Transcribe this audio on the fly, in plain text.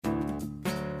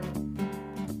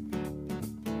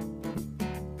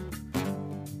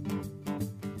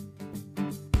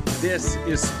This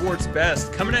is Sports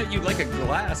Best, coming at you like a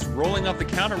glass rolling off the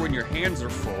counter when your hands are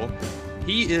full.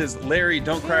 He is Larry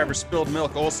Don't Cry Over Spilled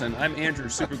Milk Olson. I'm Andrew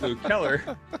Superglue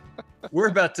Keller. We're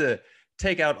about to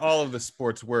take out all of the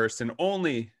sports worst and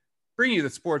only bring you the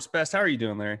sports best. How are you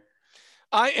doing, Larry?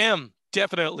 I am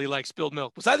definitely like spilled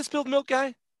milk. Was I the spilled milk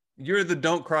guy? You're the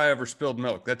Don't Cry Over Spilled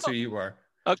Milk. That's who you are.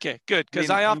 Okay, good,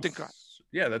 because I often cry.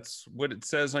 Yeah, that's what it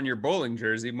says on your bowling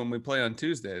jersey when we play on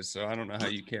Tuesdays. So I don't know how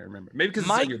you can't remember. Maybe because it's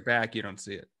on your back, you don't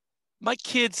see it. My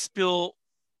kids spill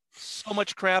so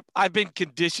much crap. I've been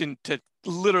conditioned to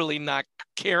literally not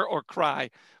care or cry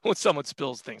when someone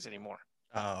spills things anymore.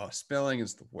 Oh, spilling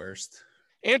is the worst.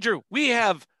 Andrew, we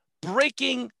have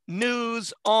breaking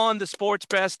news on the Sports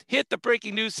Best. Hit the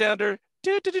breaking news sounder.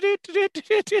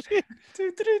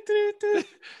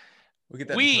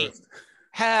 We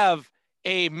have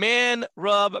a man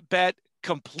rub bet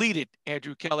completed,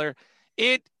 Andrew Keller.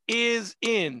 It is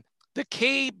in. The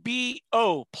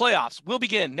KBO playoffs will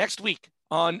begin next week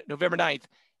on November 9th.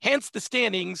 Hence, the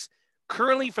standings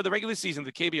currently for the regular season of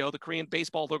the KBO, the Korean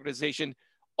Baseball Organization,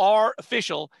 are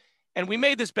official. And we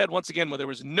made this bet once again where there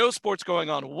was no sports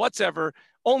going on whatsoever,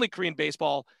 only Korean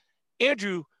baseball.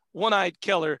 Andrew One-Eyed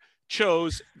Keller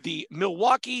chose the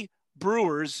Milwaukee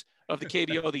Brewers of the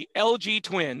KBO, the LG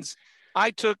Twins. I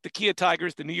took the Kia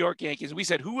Tigers, the New York Yankees. We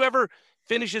said whoever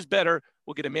finishes better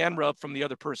will get a man rub from the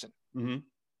other person. Mm-hmm.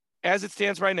 As it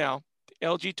stands right now, the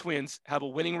LG Twins have a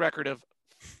winning record of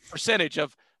percentage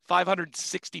of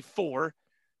 564.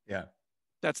 Yeah.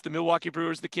 That's the Milwaukee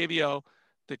Brewers, the KBO.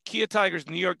 The Kia Tigers,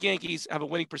 the New York Yankees have a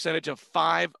winning percentage of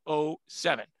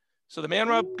 507. So the man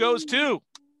rub goes to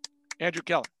Andrew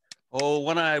Keller. Oh,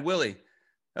 One-Eyed Willie.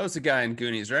 That was the guy in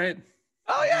Goonies, right?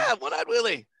 Oh, yeah, One-Eyed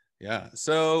Willie. Yeah.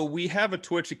 So we have a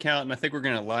Twitch account, and I think we're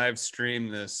going to live stream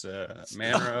this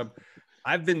man rub.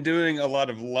 I've been doing a lot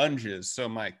of lunges, so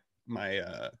my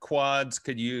quads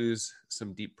could use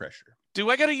some deep pressure.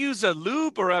 Do I got to use a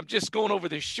lube, or I'm just going over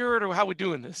the shirt, or how are we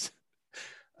doing this?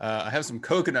 I have some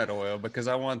coconut oil because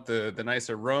I want the nice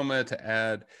aroma to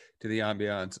add to the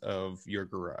ambiance of your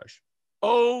garage.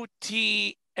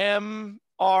 OTMRB?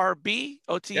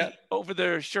 OT, yep. Over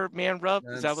the shirt man rub?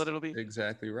 Is that what it'll be?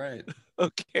 Exactly right.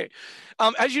 Okay.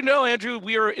 As you know, Andrew,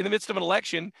 we are in the midst of an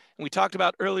election, and we talked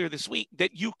about earlier this week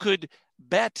that you could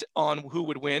bet on who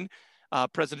would win,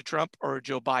 President Trump or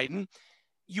Joe Biden.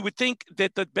 You would think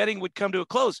that the betting would come to a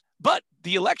close, but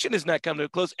the election has not come to a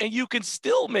close, and you can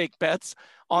still make bets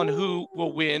on who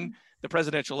will win the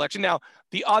presidential election. Now,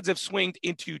 the odds have swinged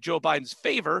into Joe Biden's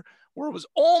favor, where it was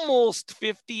almost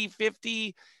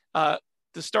 50-50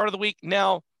 the start of the week.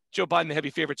 Now, Joe Biden, the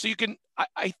heavy favorite. So you can,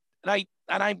 I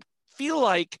feel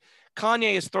like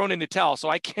Kanye is thrown in the towel, so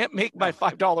I can't make my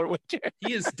 $5 wager.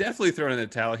 He is definitely thrown in the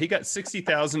towel. He got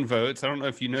 60,000 votes. I don't know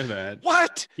if you know that.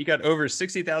 What? He got over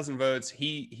 60,000 votes.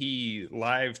 He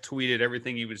live tweeted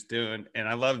everything he was doing, and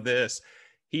I love this.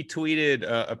 He tweeted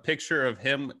a picture of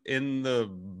him in the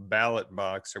ballot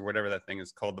box or whatever that thing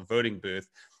is called, the voting booth.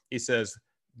 He says,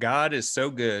 "God is so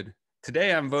good.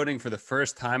 Today I'm voting for the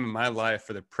first time in my life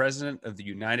for the president of the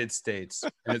United States,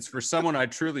 and it's for someone I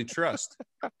truly trust,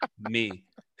 me."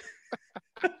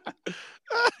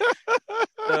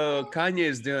 So Kanye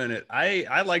is doing it.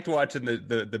 I liked watching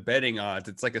the betting odds.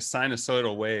 It's like a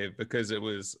sinusoidal wave because it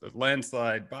was a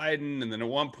landslide Biden, and then at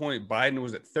one point Biden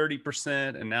was at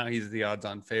 30%, and now he's the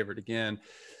odds-on favorite again.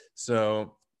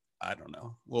 So I don't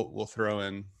know. We'll throw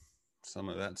in some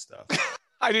of that stuff.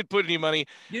 I didn't put any money.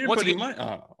 You didn't put any money?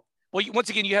 Oh. Well, once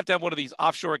again, you have to have one of these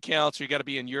offshore accounts, or you got to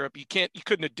be in Europe. You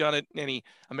couldn't have done it in any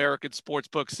American sports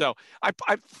book. So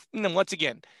once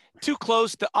again, too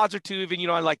close. The odds are too even.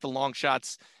 I like the long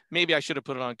shots. Maybe I should have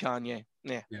put it on Kanye.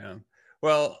 Yeah.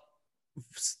 Well,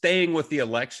 staying with the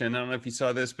election, I don't know if you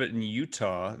saw this, but in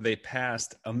Utah, they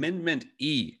passed Amendment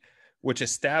E, which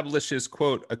establishes,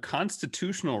 quote, a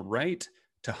constitutional right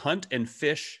to hunt and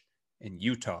fish in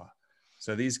Utah.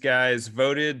 So these guys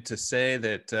voted to say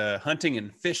that hunting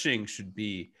and fishing should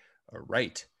be a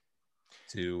right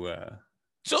to.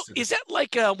 So is that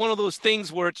like one of those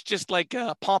things where it's just like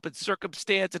pomp and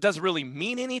circumstance? It doesn't really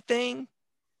mean anything?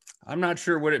 I'm not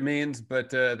sure what it means,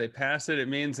 but they passed it. It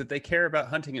means that they care about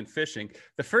hunting and fishing.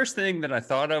 The first thing that I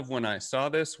thought of when I saw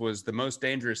this was The Most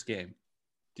Dangerous Game.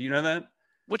 Do you know that?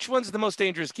 Which one's the most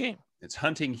dangerous game? It's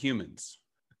hunting humans.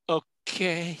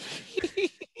 Okay.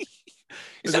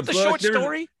 Is that the short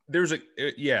story?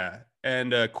 Yeah.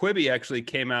 And Quibi actually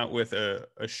came out with a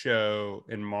show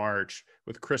in March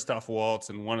with Christoph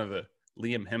Waltz and one of the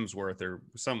Liam Hemsworth or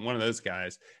one of those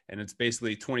guys. And it's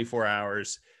basically 24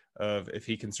 hours of if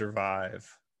he can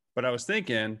survive. But I was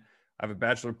thinking, I have a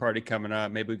bachelor party coming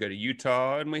up. Maybe we go to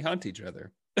Utah and we hunt each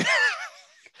other.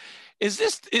 Is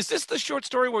this the short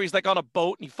story where he's like on a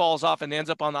boat and he falls off and ends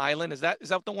up on the island? Is that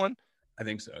the one? I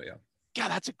think so. Yeah. God,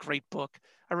 that's a great book.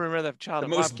 I remember that child. The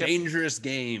most dangerous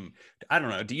game. I don't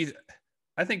know.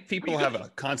 I think people have a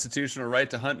constitutional right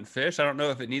to hunt and fish. I don't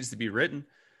know if it needs to be written.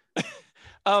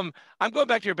 I'm going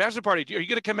back to your bachelor party. Are you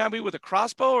going to come at me with a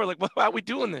crossbow or like, how are we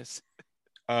doing this?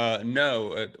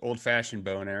 No, an old-fashioned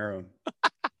bow and arrow.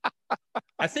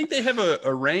 I think they have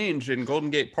a range in Golden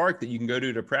Gate Park that you can go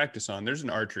to practice on. There's an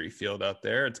archery field out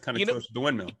there. It's kind of close to the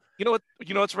windmill. You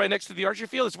know what's right next to the archery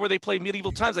field? It's where they play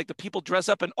medieval times. Like the people dress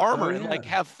up in armor and like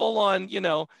have full on,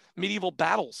 medieval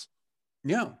battles.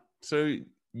 Yeah. So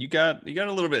you got a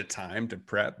little bit of time to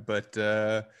prep, but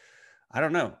I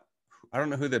don't know. I don't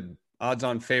know who the odds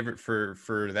on favorite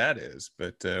for that is,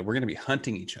 but we're going to be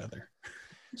hunting each other.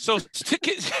 So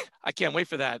I can't wait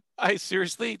for that.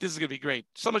 Seriously, this is going to be great.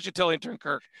 Someone should tell intern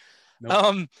Kirk.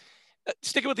 Nope.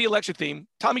 Sticking with the election theme,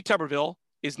 Tommy Tuberville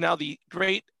is now the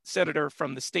great senator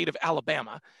from the state of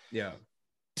Alabama. Yeah.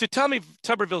 To Tommy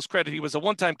Tuberville's credit, he was a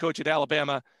one-time coach at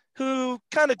Alabama who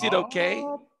kind of did okay.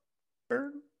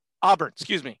 Auburn,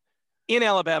 excuse me. In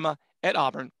Alabama at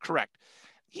Auburn, correct.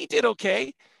 He did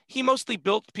okay. He mostly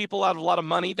built people out of a lot of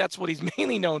money. That's what he's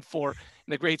mainly known for in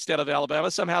the great state of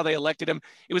Alabama. Somehow they elected him.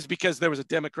 It was because there was a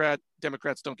Democrat.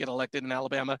 Democrats don't get elected in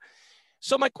Alabama.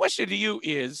 So my question to you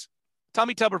is,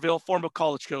 Tommy Tuberville, former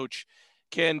college coach,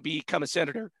 can become a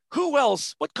senator. Who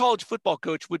else, what college football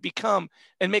coach would become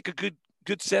and make a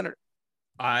good senator?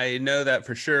 I know that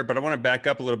for sure, but I want to back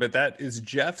up a little bit. That is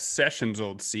Jeff Sessions'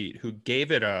 old seat, who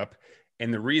gave it up.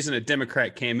 And the reason a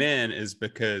Democrat came in is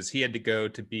because he had to go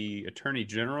to be attorney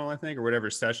general, I think, or whatever.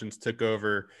 Sessions took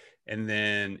over, and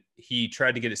then he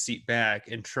tried to get his seat back,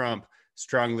 and Trump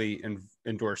strongly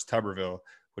endorsed Tuberville,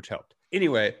 which helped.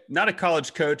 Anyway, not a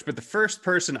college coach, but the first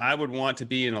person I would want to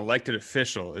be an elected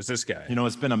official is this guy.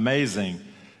 It's been amazing.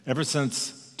 Ever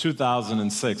since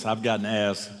 2006, I've gotten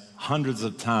asked hundreds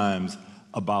of times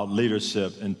about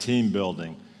leadership and team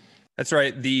building. That's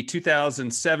right. The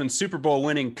 2007 Super Bowl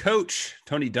winning coach,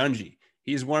 Tony Dungy.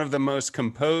 He's one of the most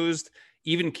composed,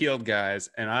 even-keeled guys,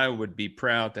 and I would be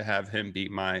proud to have him be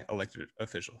my elected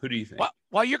official. Who do you think?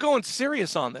 Well, you're going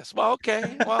serious on this. Well,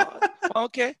 okay.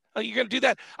 Okay. You're going to do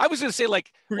that. I was going to say,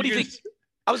 like, what do you think?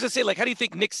 I was going to say, like, how do you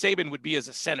think Nick Saban would be as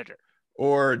a senator?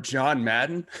 Or John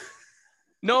Madden?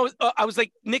 No, I was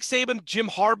like Nick Saban, Jim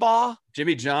Harbaugh.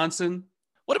 Jimmy Johnson.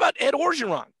 What about Ed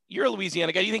Orgeron? You're a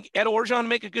Louisiana guy. Do you think Ed Orgeron would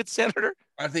make a good senator?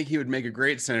 I think he would make a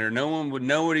great senator. No one would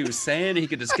know what he was saying. He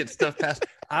could just get stuff passed.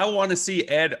 I want to see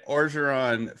Ed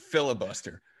Orgeron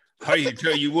filibuster. How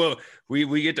you will.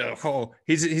 We get to,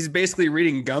 he's basically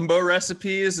reading gumbo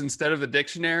recipes instead of the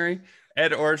dictionary.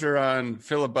 Ed Orgeron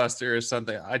filibuster is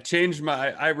something.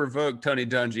 I revoked Tony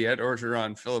Dungy. Ed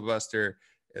Orgeron filibuster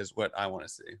is what I want to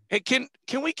see. Hey, can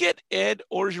we get Ed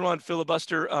Orgeron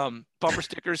filibuster bumper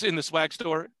stickers in the swag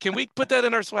store? Can we put that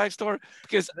in our swag store?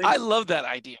 Because I love that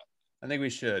idea. I think we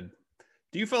should.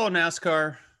 Do you follow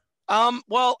NASCAR?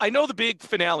 Well, I know the big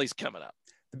finale's coming up.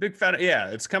 The big yeah,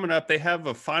 it's coming up. They have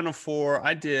a Final Four.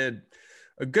 I did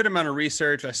a good amount of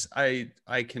research.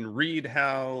 I can read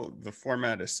how the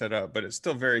format is set up, but it's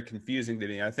still very confusing to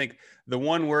me. I think the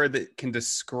one word that can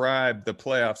describe the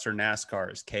playoffs or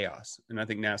NASCAR is chaos. And I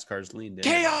think NASCAR's leaned in.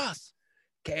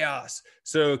 Chaos.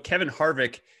 So Kevin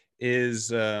Harvick is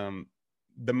the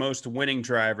most winning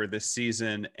driver this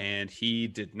season, and he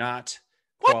did not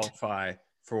qualify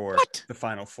for the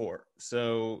Final Four.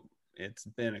 So it's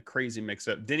been a crazy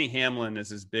mix-up. Denny Hamlin is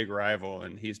his big rival,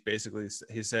 and he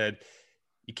said,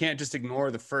 you can't just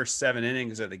ignore the first 7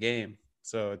 innings of the game.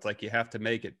 So it's like you have to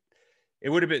make it. It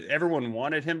would have been, everyone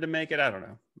wanted him to make it. I don't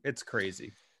know. It's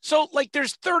crazy. So like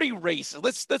there's 30 races.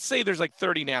 Let's say there's like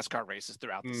 30 NASCAR races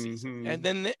throughout the season. And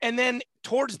then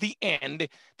towards the end,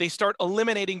 they start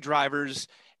eliminating drivers,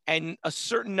 and a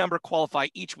certain number qualify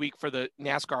each week for the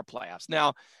NASCAR playoffs.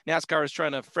 Now, NASCAR is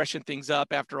trying to freshen things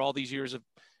up after all these years of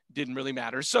didn't really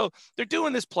matter. So they're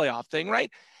doing this playoff thing, right?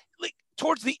 Like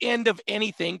towards the end of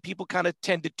anything, people kind of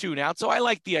tend to tune out. So I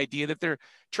like the idea that they're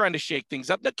trying to shake things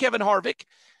up. Now, Kevin Harvick,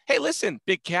 hey, listen,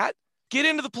 big cat, get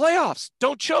into the playoffs.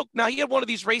 Don't choke. Now, he had one of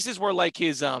these races where like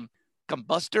his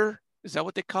combustor, is that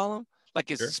what they call him? Like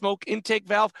his smoke intake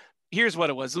valve. Here's what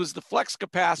it was. It was the flex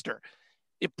capacitor.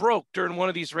 It broke during one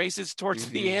of these races towards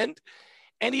the end,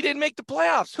 and he didn't make the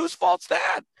playoffs. Whose fault's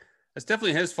that? It's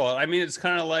definitely his fault. I mean, it's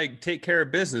kind of like take care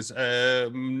of business.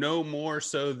 No more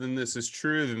so than this is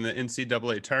true than the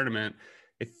NCAA tournament.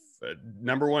 If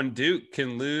number 1 Duke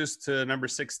can lose to number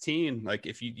 16, like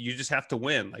if you just have to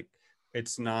win, like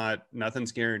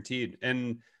nothing's guaranteed.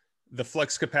 And the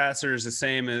flux capacitor is the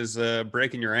same as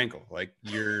breaking your ankle. Like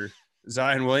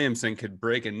Zion Williamson could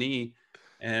break a knee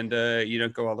and you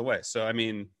don't go all the way. So, I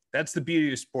mean, that's the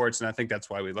beauty of sports, and I think that's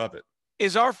why we love it.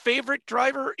 Is our favorite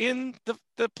driver in the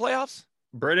playoffs?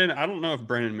 Brennan, I don't know if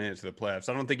Brennan made it to the playoffs.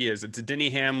 I don't think he is. It's Denny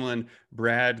Hamlin,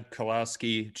 Brad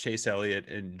Keselowski, Chase Elliott,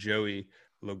 and Joey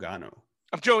Logano.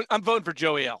 I'm voting for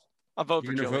Joey L. I'm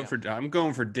voting for Joey L. I'm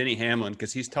going for Denny Hamlin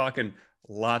because he's talking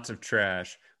lots of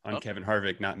trash on Kevin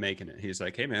Harvick not making it. He's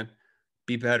like, hey, man,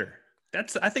 be better.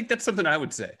 I think that's something I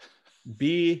would say.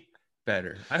 Be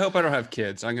better. I hope I don't have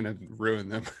kids. I'm going to ruin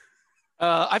them.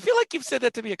 I feel like you've said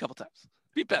that to me a couple times.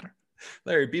 Be better.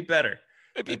 Larry, be better.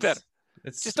 Be better.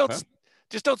 It's just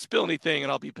don't spill anything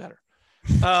and I'll be better.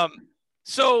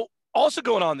 So also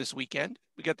going on this weekend,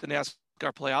 we got the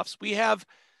NASCAR playoffs. We have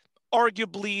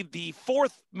arguably the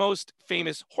fourth most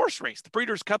famous horse race. The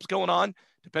Breeders' Cup's going on,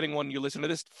 depending on when you listen to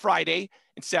this, Friday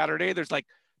and Saturday. There's like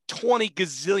 20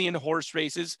 gazillion horse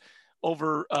races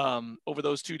over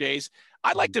those 2 days.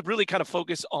 I'd like to really kind of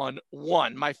focus on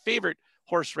one, my favorite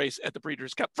horse race at the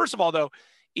Breeders' Cup. First of all, though,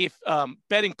 if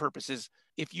betting purposes,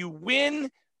 if you win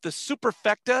the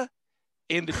Superfecta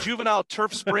in the juvenile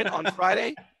turf sprint on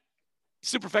Friday,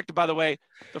 Superfecta, by the way,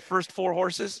 the first 4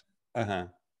 horses.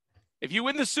 If you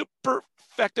win the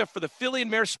Superfecta for the filly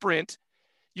and mare sprint,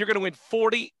 you're going to win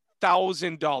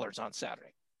 $40,000 on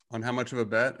Saturday. On how much of a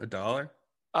bet? $1?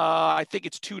 I think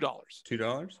it's $2.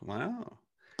 $2? Wow.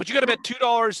 But you got to bet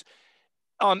 $2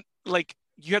 on, like,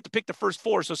 you have to pick the first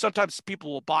 4. So sometimes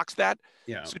people will box that.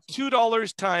 Yeah. So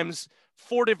 $2 times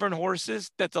 4 different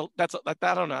horses. That's I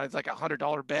don't know. It's like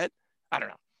 $100 bet. I don't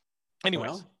know.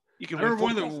 Anyways, you can. I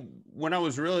remember when I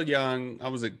was real young, I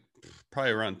was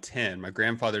probably around 10. My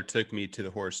grandfather took me to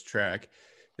the horse track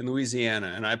in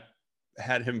Louisiana, and I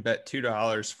had him bet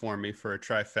 $2 for me for a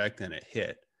trifecta, and it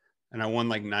hit. And I won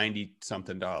like 90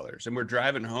 something dollars. And we're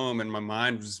driving home, and my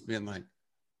mind was being like,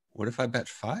 what if I bet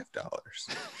 $5?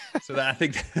 So I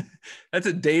think that's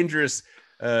a dangerous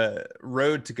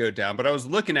road to go down. But I was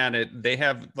looking at it. They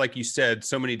have, like you said,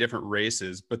 so many different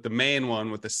races, but the main one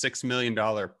with the $6 million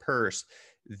purse,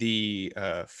 the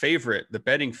favorite, the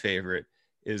betting favorite,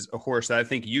 is a horse that I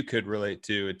think you could relate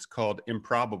to. It's called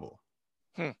Improbable.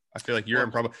 I feel like you're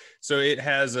Improbable. So it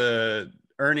has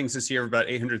earnings this year of about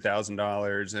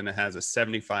 $800,000, and it has a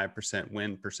 75%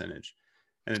 win percentage.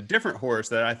 And a different horse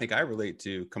that I think I relate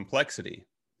to, Complexity,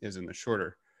 is in the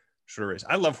shorter race.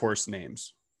 I love horse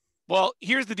names. Well,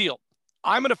 here's the deal.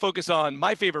 I'm going to focus on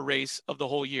my favorite race of the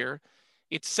whole year.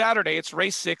 It's Saturday. It's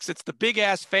race 6. It's the Big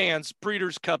Ass Fans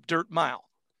Breeders' Cup Dirt Mile.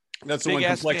 That's the one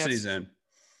Complexity's in.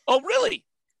 Oh, really?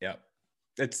 Yeah.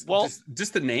 It's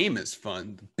just the name is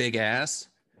fun. Big Ass.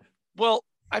 Well,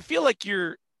 I feel like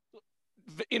you're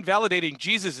invalidating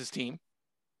Jesus's team.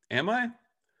 Am I?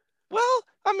 Well,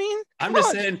 I mean, I'm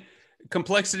just saying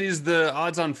Complexity is the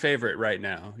odds-on favorite right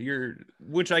now.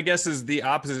 Which I guess is the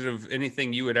opposite of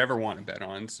anything you would ever want to bet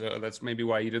on. So that's maybe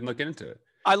why you didn't look into it.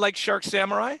 I like Shark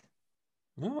Samurai.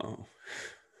 Oh.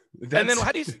 And then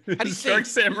how do you say Shark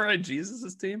Samurai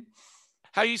Jesus's team?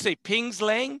 How do you say Ping's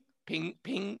Lang?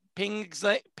 Ping's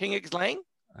Lang?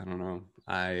 I don't know.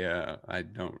 I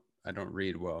don't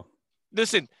read well.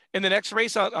 Listen, in the next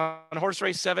race on horse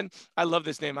race 7, I love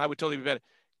this name. I would totally be better.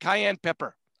 Cayenne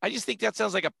Pepper. I just think that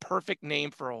sounds like a perfect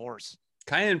name for a horse.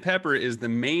 Cayenne pepper is the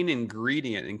main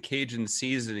ingredient in Cajun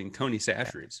seasoning Tony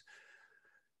Chachere's.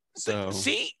 So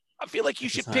see, I feel like you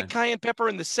should pick cayenne pepper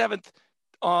in the 7th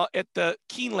at the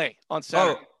Keeneland on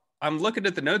Saturday. Oh, I'm looking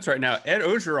at the notes right now. Ed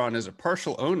Ogeron is a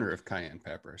partial owner of cayenne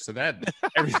pepper. So that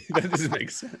doesn't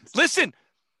make sense. Listen,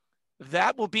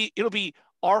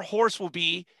 our horse will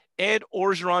be Ed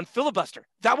Orgeron Filibuster.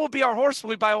 That will be our horse when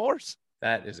we buy a horse.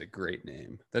 That is a great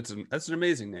name. That's an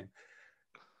amazing name.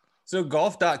 So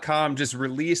golf.com just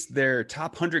released their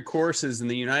top 100 courses in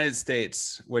the United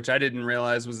States, which I didn't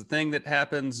realize was a thing that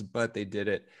happens, but they did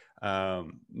it.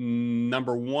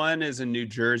 Number 1 is in New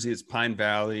Jersey. It's Pine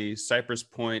Valley, Cypress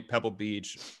Point, Pebble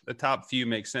Beach. The top few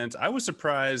make sense. I was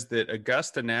surprised that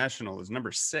Augusta National is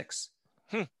number 6.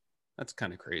 That's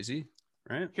kind of crazy,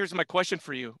 right? Here's my question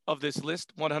for you. Of this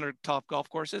list, 100 top golf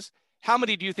courses, how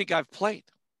many do you think I've played?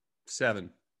 7.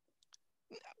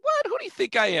 What? Who do you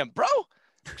think I am, bro?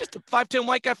 I'm just a 5'10"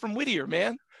 white guy from Whittier,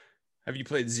 man. Have you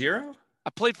played 0? I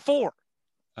played 4.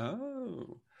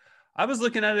 Oh, I was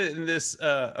looking at it in this.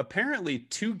 Apparently,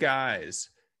 2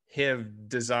 guys have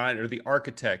designed, or the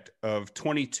architect of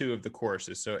 22 of the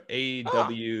courses. So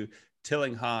A.W.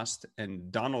 Tillinghast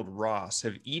and Donald Ross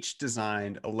have each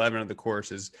designed 11 of the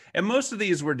courses. And most of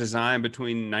these were designed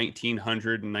between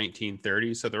 1900 and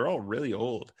 1930. So they're all really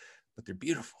old, but they're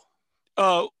beautiful.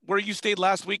 where you stayed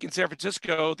last week in San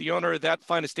Francisco, the owner of that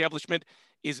fine establishment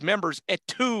is members at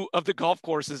 2 of the golf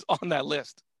courses on that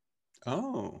list.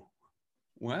 Oh,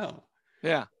 wow.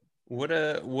 Yeah. What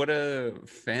a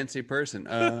fancy person.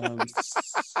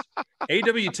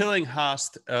 A.W.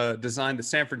 Tillinghast designed the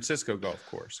San Francisco golf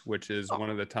course, which is one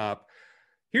of the top.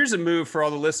 Here's a move for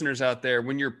all the listeners out there.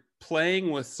 When you're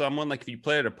playing with someone, like if you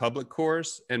play at a public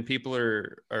course and people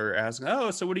are asking,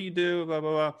 oh, so what do you do? Blah,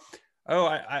 blah, blah. Oh,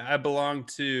 I belong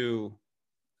to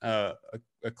a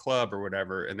club or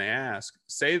whatever. And they ask,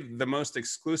 say the most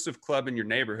exclusive club in your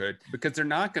neighborhood, because they're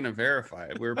not going to verify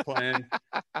it. We were playing,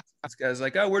 this guy's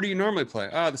like, oh, where do you normally play?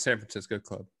 Oh, the San Francisco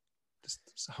club. Just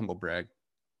a humble brag.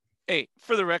 Hey,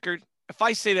 for the record, if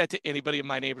I say that to anybody in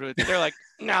my neighborhood, they're like,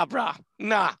 nah, brah,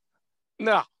 nah,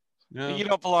 no, you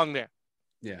don't belong there.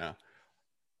 Yeah.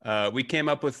 We came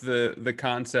up with the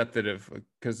concept that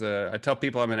because I tell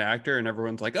people I'm an actor and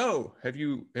everyone's like, oh, have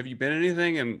you been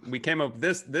anything? And we came up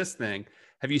with this thing.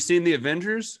 Have you seen the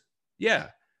Avengers? Yeah.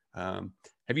 Have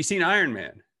you seen Iron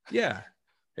Man? Yeah.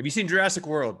 Have you seen Jurassic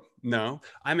World? No,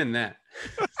 I'm in that.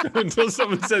 Until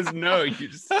someone says no, you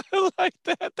just I like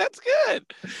that. That's good.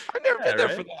 I've never been there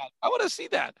for that. I want to see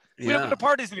that. We don't go to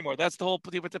parties anymore. That's the whole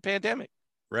deal with the pandemic.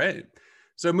 Right.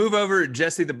 So move over,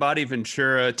 Jesse the Body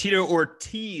Ventura. Tito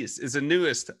Ortiz is the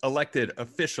newest elected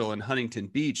official in Huntington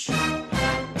Beach. Wait,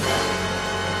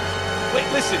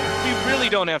 listen, we really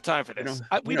don't have time for this.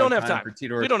 We don't have time. For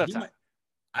Tito Ortiz. We don't have time.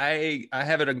 I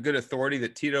have it on good authority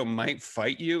that Tito might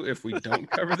fight you if we don't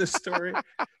cover this story.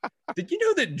 Did you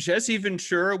know that Jesse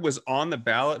Ventura was on the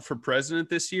ballot for president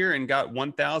this year and got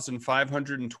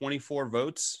 1,524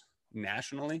 votes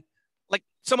nationally? Like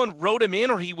someone wrote him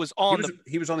in, or he was on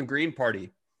he was on the Green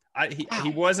Party. He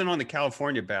wasn't on the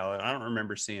California ballot. I don't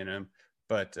remember seeing him.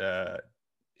 But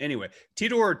anyway,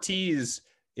 Tito Ortiz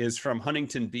is from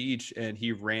Huntington Beach, and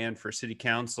he ran for city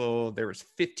council. There was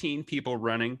 15 people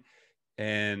running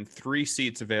and 3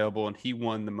 seats available, and he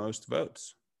won the most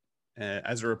votes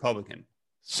as a Republican.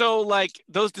 So, like,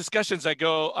 those discussions I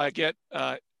get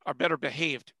are better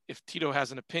behaved if Tito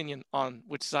has an opinion on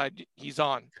which side he's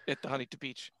on at the Huntington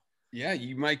Beach. Yeah,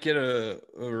 you might get a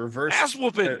reverse ass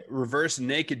whooping, reverse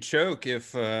naked choke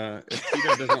if Tito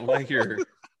doesn't like your.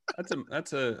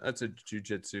 That's a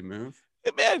jiu-jitsu move.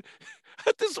 Hey, man,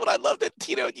 this is what I love that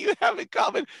Tito and you have in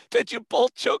common, that you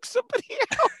both choke somebody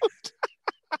out.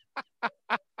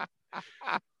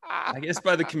 I guess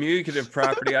by the communicative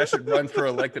property, I should run for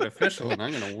elected official, and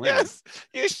I'm going to win. Yes,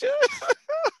 you should.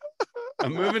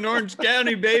 I'm moving Orange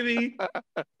County, baby.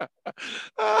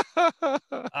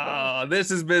 This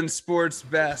has been Sports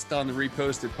Best on the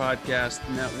Reposted Podcast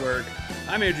Network.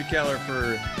 I'm Andrew Keller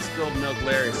for Spilled Milk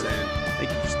Larry saying thank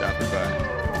you for stopping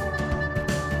by.